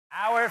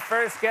Our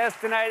first guest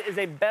tonight is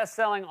a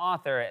best-selling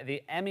author,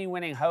 the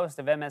Emmy-winning host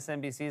of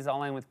MSNBC's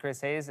All In with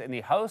Chris Hayes, and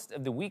the host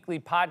of the weekly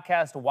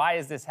podcast, Why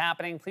Is This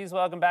Happening? Please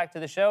welcome back to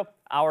the show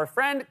our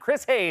friend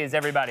Chris Hayes,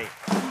 everybody.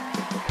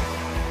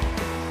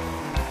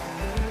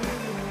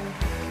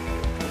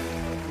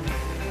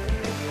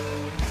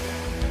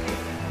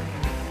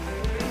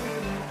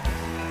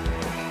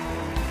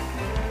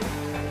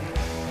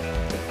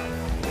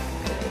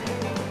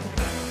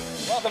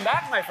 Welcome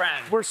back, my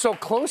friend. We're so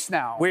close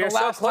now. We're the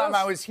last so close. time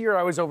I was here,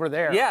 I was over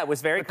there. Yeah, it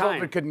was very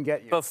kind. COVID couldn't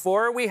get you.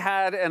 Before we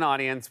had an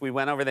audience, we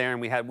went over there and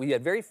we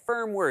had very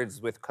firm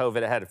words with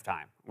COVID ahead of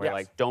time. We're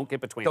like, don't get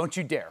between. Don't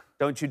you dare.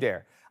 Don't you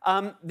dare.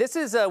 This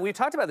is, we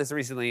talked about this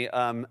recently,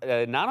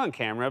 not on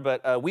camera,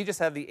 but we just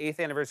had the 8th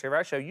anniversary of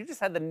our show. You just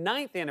had the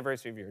 9th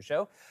anniversary of your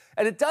show.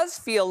 And it does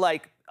feel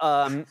like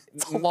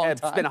it's a long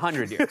time. Been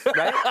 100 years,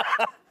 right?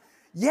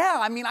 Yeah,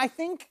 I mean, I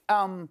think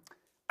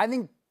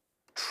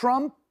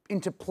Trump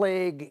into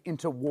plague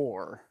into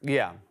war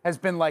has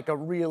been like a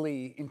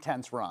really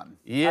intense run,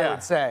 I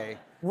would say.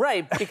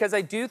 Right, because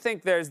I do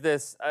think there's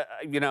this,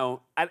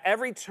 at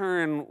every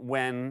turn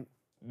when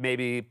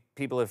maybe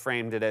people have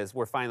framed it as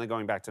we're finally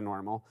going back to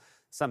normal,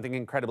 something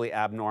incredibly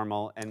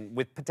abnormal and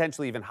with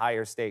potentially even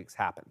higher stakes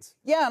happens.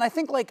 Yeah, and I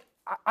think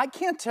I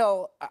can't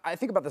tell, I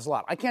think about this a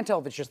lot. I can't tell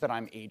if it's just that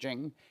I'm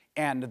aging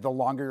and the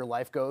longer your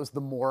life goes,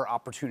 the more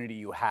opportunity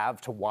you have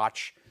to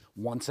watch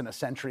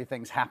once-in-a-century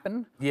things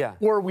happen. Yeah.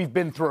 Or we've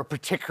been through a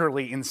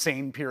particularly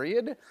insane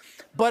period.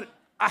 But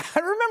I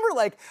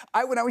remember,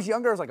 when I was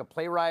younger, I was like a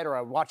playwright, or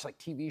I would watch,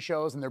 TV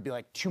shows, and there'd be,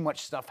 too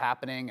much stuff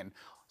happening, and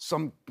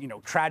some,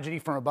 tragedy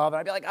from above, and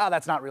I'd be like,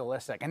 that's not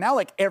realistic. And now,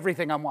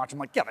 everything I'm watching,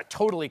 I'm like, yeah, that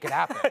totally could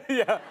happen.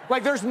 Yeah.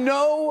 There's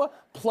no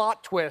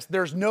plot twist.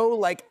 There's no,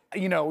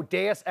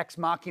 Deus Ex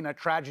Machina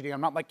tragedy.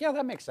 I'm not like, yeah,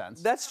 that makes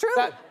sense. That's true.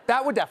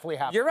 That would definitely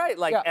happen. You're right.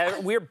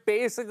 We're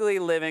basically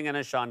living in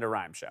a Shonda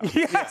Rhimes show.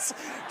 Yes.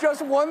 Yeah.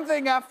 Just one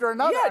thing after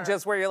another. Yeah,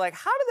 just where you're like,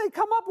 how did they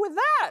come up with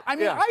that? I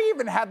mean, I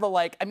even had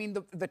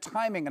the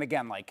timing, and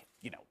again,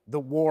 the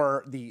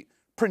war, the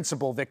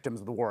principal victims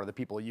of the war are the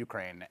people of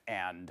Ukraine,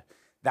 and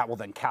that will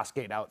then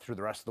cascade out through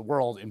the rest of the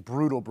world in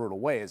brutal, brutal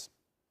ways.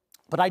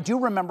 But I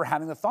do remember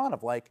having the thought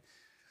of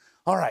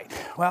all right,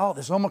 well,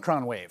 this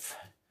Omicron wave,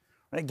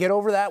 get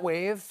over that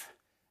wave,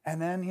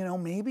 and then,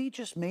 maybe,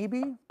 just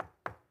maybe,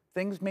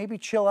 things maybe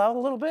chill out a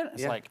little bit.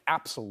 It's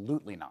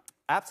absolutely not.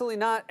 Absolutely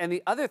not. And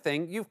the other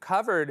thing, you've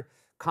covered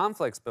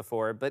conflicts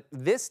before, but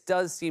this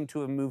does seem to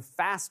have moved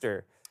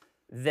faster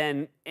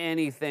than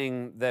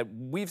anything that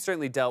we've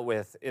certainly dealt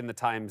with in the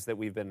times that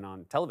we've been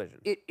on television.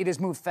 It has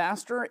moved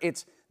faster.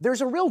 There's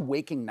a real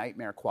waking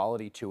nightmare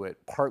quality to it,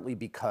 partly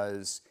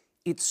because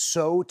it's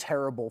so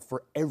terrible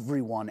for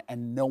everyone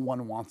and no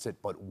one wants it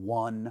but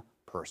one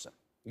person.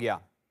 Yeah.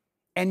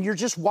 And you're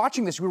just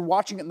watching this. We were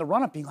watching it in the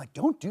run-up being like,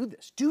 don't do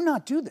this. Do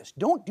not do this.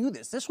 Don't do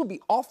this. This would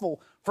be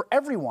awful for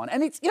everyone.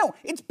 And it's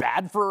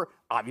bad for,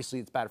 obviously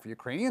it's bad for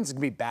Ukrainians. It's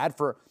gonna be bad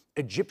for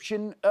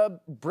Egyptian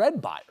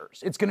bread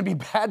buyers. It's gonna be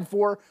bad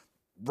for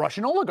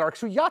Russian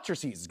oligarchs who yachts are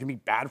seized. It's gonna be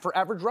bad for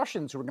average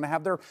Russians who are gonna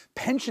have their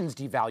pensions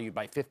devalued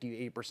by 50 to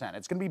 8%.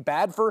 It's gonna be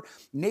bad for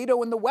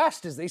NATO in the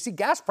West as they see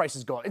gas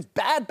prices go up. It's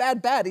bad,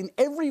 bad, bad in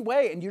every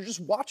way. And you're just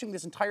watching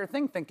this entire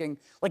thing thinking,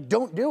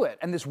 don't do it.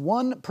 And this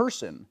one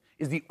person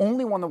is the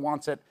only one that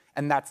wants it,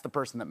 and that's the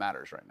person that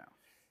matters right now.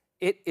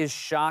 It is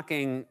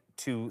shocking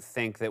to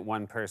think that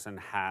one person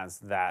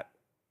has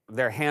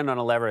their hand on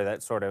a lever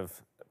that sort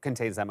of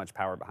contains that much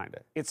power behind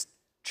it. It's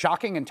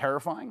shocking and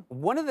terrifying.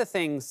 One of the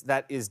things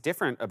that is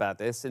different about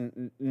this,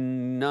 and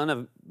none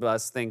of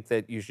us think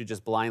that you should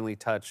just blindly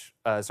trust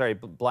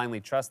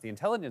the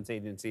intelligence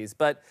agencies,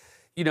 but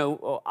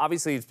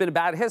obviously it's been a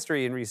bad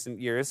history in recent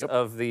years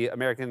of the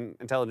American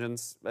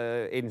intelligence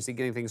agency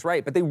getting things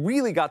right, but they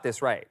really got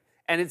this right.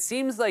 And it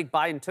seems like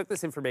Biden took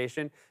this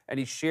information and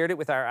he shared it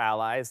with our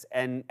allies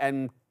and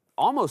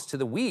almost to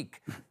the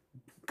week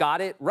got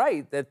it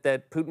right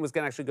that Putin was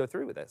going to actually go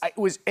through with this.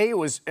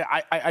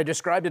 I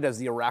described it as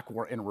the Iraq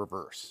War in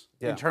reverse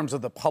in terms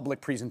of the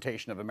public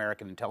presentation of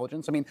American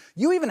intelligence. I mean,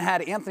 you even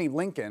had Anthony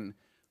Blinken,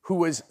 who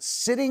was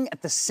sitting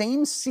at the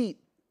same seat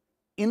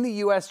in the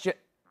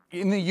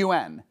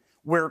UN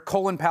where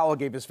Colin Powell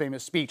gave his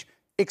famous speech,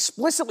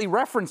 explicitly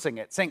referencing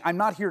it, saying, I'm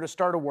not here to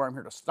start a war, I'm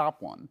here to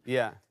stop one.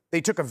 Yeah. They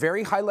took a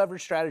very high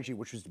leverage strategy,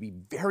 which was to be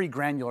very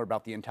granular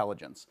about the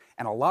intelligence.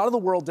 And a lot of the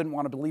world didn't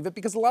want to believe it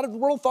because a lot of the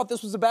world thought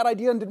this was a bad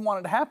idea and didn't want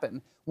it to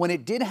happen. When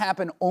it did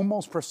happen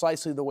almost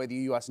precisely the way the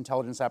US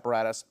intelligence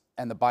apparatus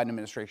and the Biden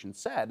administration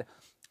said,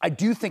 I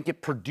do think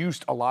it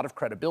produced a lot of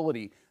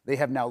credibility. They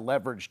have now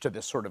leveraged to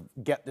this sort of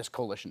get this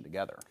coalition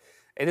together.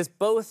 It is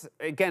both,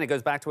 again, it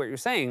goes back to what you're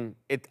saying.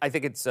 I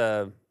think it's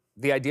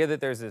the idea that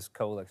there's this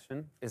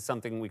coalition is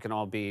something we can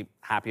all be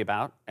happy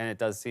about, and it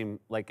does seem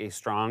like a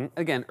strong,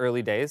 again,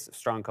 early days,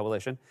 strong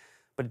coalition,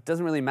 but it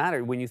doesn't really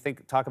matter. When you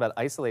talk about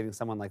isolating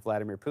someone like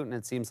Vladimir Putin,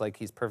 it seems like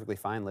he's perfectly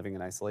fine living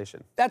in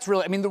isolation. That's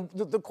really, I mean,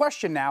 the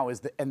question now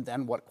is, and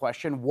then what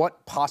question,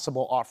 what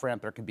possible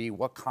off-ramp there could be,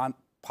 what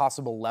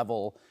possible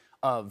level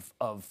of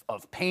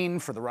pain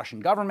for the Russian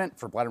government,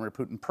 for Vladimir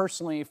Putin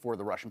personally, for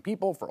the Russian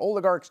people, for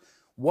oligarchs.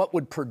 What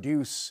would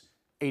produce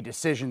a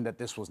decision that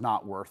this was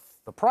not worth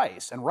the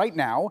price? And right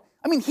now,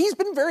 I mean, he's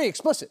been very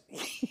explicit.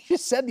 He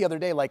just said the other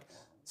day, like,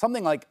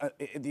 something like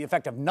the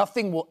effect of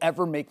nothing will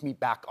ever make me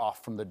back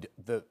off from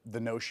the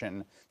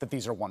notion that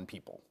these are one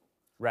people.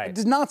 Right. It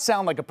does not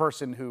sound like a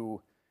person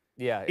who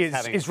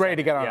is ready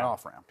to get on an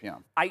off-ramp. Yeah.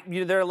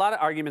 There are a lot of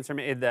arguments from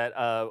it that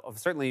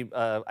certainly,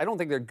 I don't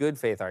think they're good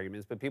faith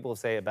arguments, but people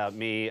say about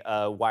me,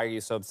 why are you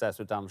so obsessed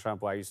with Donald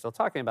Trump? Why are you still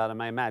talking about him?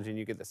 I imagine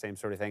you get the same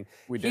sort of thing.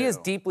 He is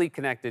deeply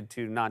connected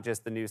to not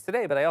just the news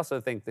today, but I also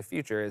think the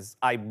future is,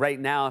 right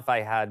now, if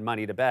I had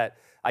money to bet,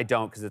 I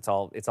don't, because it's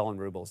all in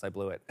rubles. I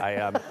blew it.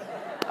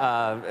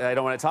 I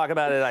don't want to talk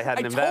about it. I had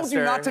an investor. I told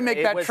you not to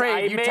make that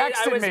trade. You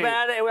texted me. I was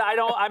mad.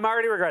 I'm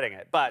already regretting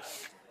it. But,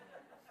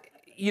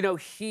 you know,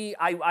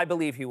 I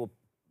believe he will,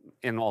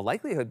 in all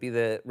likelihood, be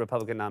the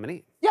Republican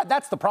nominee. Yeah,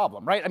 that's the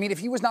problem, right? I mean, if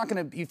he's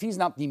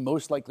not the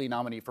most likely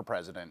nominee for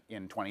president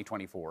in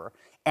 2024,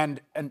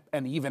 and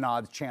an even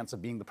odds chance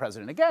of being the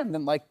president again,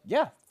 then, like,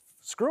 yeah,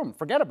 screw him,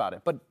 forget about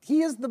it. But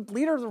he is the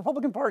leader of the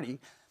Republican Party.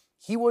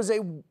 He was a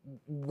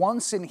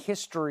once in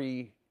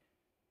history.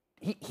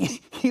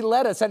 He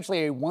led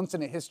essentially a once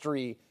in a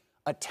history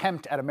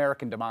attempt at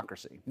American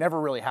democracy. Never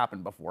really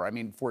happened before. I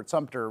mean, Fort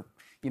Sumter,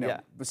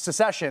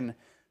 secession.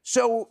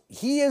 So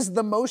he is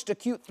the most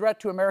acute threat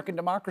to American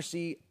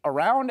democracy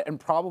around, and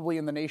probably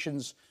in the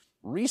nation's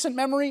recent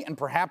memory, and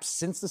perhaps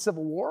since the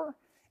Civil War.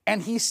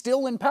 And he's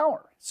still in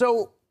power.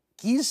 So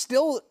he's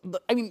still,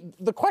 I mean,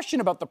 the question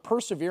about the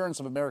perseverance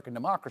of American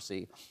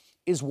democracy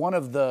is one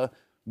of the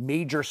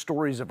major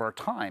stories of our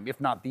time, if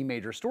not the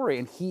major story.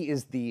 And he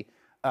is the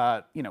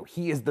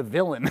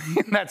villain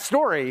in that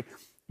story.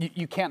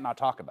 You can't not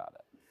talk about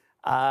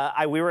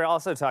it. We were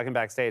also talking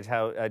backstage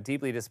how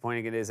deeply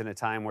disappointing it is in a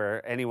time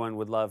where anyone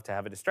would love to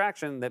have a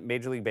distraction that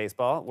Major League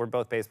Baseball, we're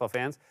both baseball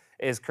fans,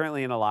 is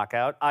currently in a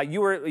lockout.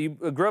 You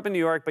grew up in New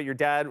York, but your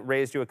dad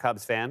raised you a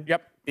Cubs fan.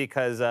 Yep.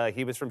 Because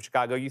he was from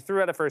Chicago. You threw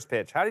out a first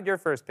pitch. How did your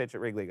first pitch at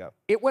Wrigley go?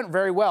 It went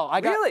very well.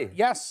 Really?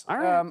 Yes. All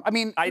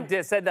right.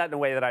 I said that in a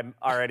way that I'm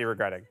already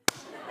regretting.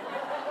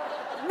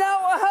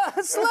 No,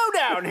 slow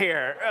down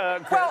here.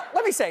 Well,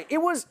 let me say, it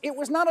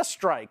was not a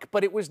strike,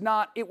 but it was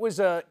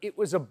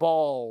a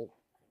ball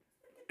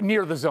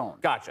near the zone.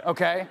 Gotcha.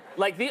 Okay?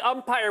 Like the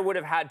umpire would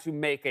have had to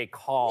make a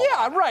call.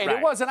 Yeah, right.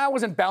 It wasn't. I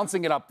wasn't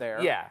bouncing it up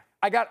there. Yeah.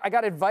 I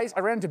got advice.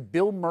 I ran into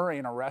Bill Murray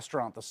in a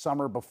restaurant the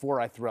summer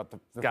before I threw out the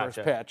Gotcha.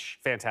 first pitch.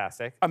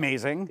 Fantastic.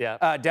 Amazing.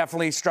 Yeah.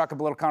 Definitely struck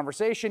up a little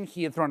conversation.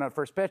 He had thrown out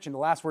first pitch, and the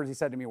last words he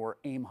said to me were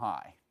 "aim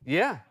high."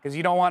 Yeah. Because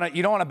you don't want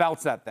to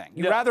bounce that thing.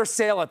 You'd rather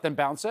sail it than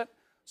bounce it.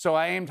 So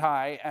I aimed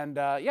high, and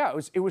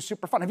it was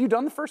super fun. Have you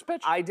done the first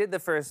pitch? I did the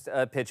first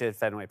pitch at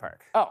Fenway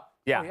Park. Oh.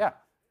 Yeah. Oh, yeah.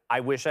 I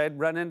wish I'd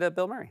run into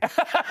Bill Murray.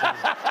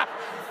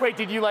 Wait,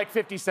 did you like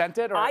 50 Cent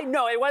it? Or?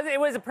 No, it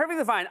was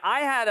perfectly fine. I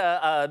had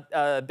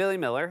a Billy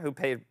Miller who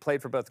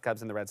played for both the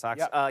Cubs and the Red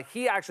Sox. Yep.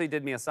 He actually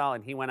did me a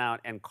solid. He went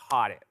out and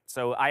caught it.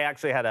 So I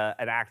actually had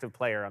an active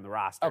player on the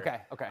roster.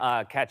 Okay.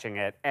 Catching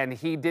it, and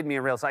he did me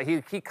a real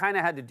solid. He kind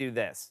of had to do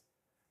this.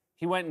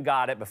 He went and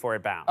got it before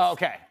it bounced. Oh,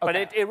 okay. But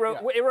it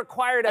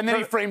required. And then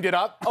he framed it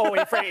up. Oh,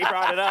 he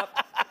brought it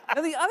up.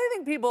 Now the other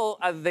thing people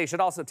they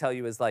should also tell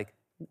you is like,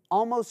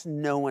 almost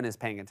no one is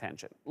paying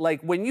attention.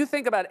 Like, when you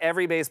think about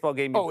every baseball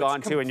game you've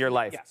gone to in your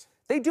life,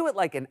 they do it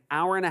like an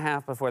hour and a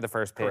half before the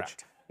first pitch.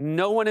 Correct.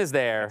 No one is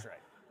there. That's right.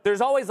 There's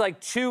always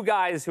like two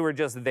guys who are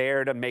just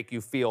there to make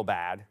you feel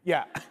bad.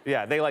 Yeah.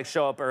 Yeah, they like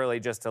show up early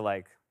just to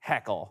like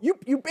heckle.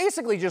 You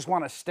basically just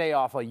want to stay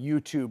off a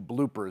YouTube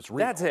bloopers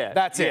reel. That's it.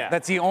 That's it. Yeah.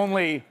 That's the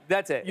only.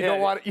 That's it. You don't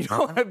want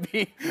to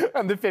be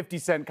on the 50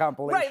 Cent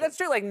compilation. Right, that's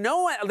true. Like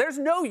there's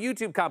no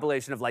YouTube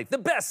compilation of like the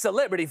best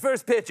celebrity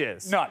first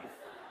pitches. None.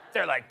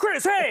 They're like,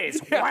 Chris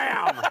Hayes,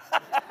 wham!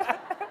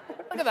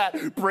 Look at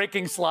that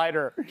breaking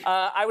slider.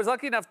 I was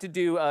lucky enough to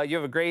do, you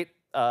have a great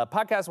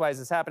podcast, Why Is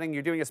This Happening?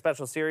 You're doing a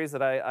special series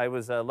that I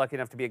was lucky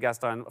enough to be a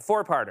guest on,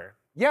 four-parter.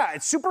 Yeah,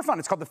 it's super fun.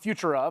 It's called The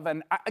Future Of.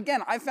 And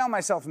again, I found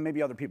myself, and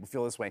maybe other people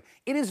feel this way,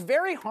 it is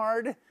very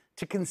hard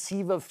to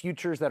conceive of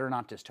futures that are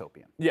not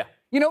dystopian. Yeah.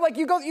 You know, like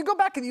you go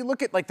back and you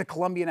look at like the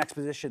Columbian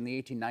Exposition in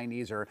the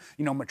 1890s, or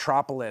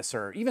Metropolis,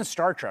 or even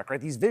Star Trek,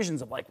 right? These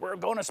visions of like we're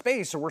going to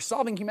space, or we're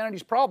solving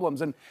humanity's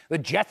problems, and the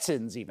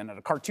Jetsons even at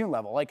a cartoon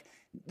level. Like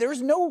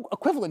there's no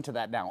equivalent to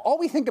that now. All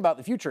we think about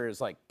the future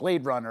is like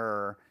Blade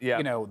Runner,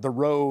 The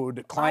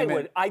Road,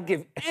 climate. I'd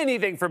give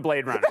anything for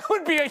Blade Runner. That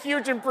would be a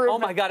huge improvement. Oh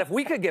my God, if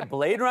we could get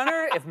Blade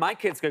Runner, if my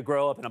kids could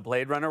grow up in a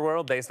Blade Runner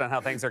world based on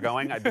how things are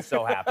going, I'd be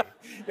so happy.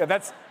 Yeah,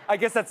 I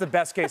guess that's the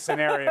best case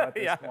scenario at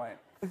this point.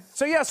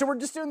 So we're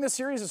just doing this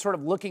series of sort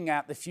of looking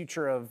at the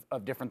future of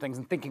different things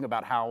and thinking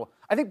about how,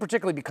 I think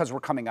particularly because we're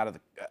coming out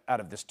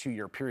of this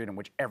 2-year period in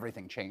which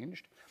everything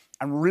changed,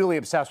 I'm really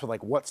obsessed with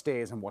like what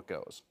stays and what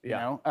goes.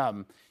 Yeah.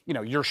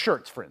 Your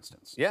shirts, for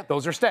instance. Yeah.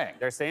 Those are staying.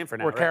 They're staying for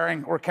now.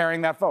 We're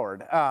carrying that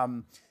forward.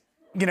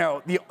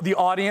 The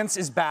audience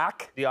is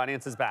back. The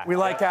audience is back. We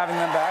like having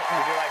them back. We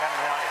do like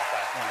having the audience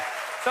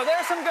back. So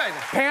there's some good.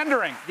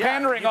 Pandering.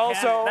 Pandering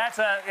also. That's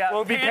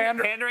will be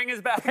pandering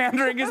is back.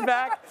 Pandering is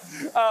back.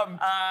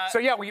 So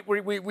yeah,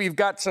 we've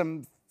got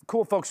some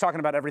cool folks talking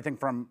about everything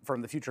from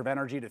the future of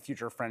energy to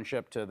future of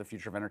friendship to the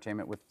future of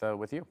entertainment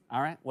with you.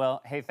 All right.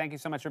 Well, hey, thank you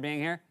so much for being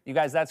here. You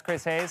guys, that's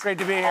Chris Hayes. Great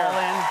to be here. All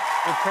In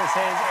with Chris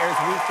Hayes airs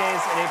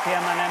weekdays at 8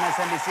 p.m. on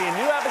MSNBC. And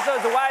new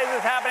episodes of Why Is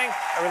This Happening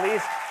are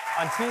released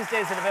on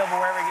Tuesdays and available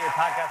wherever you get your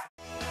podcasts.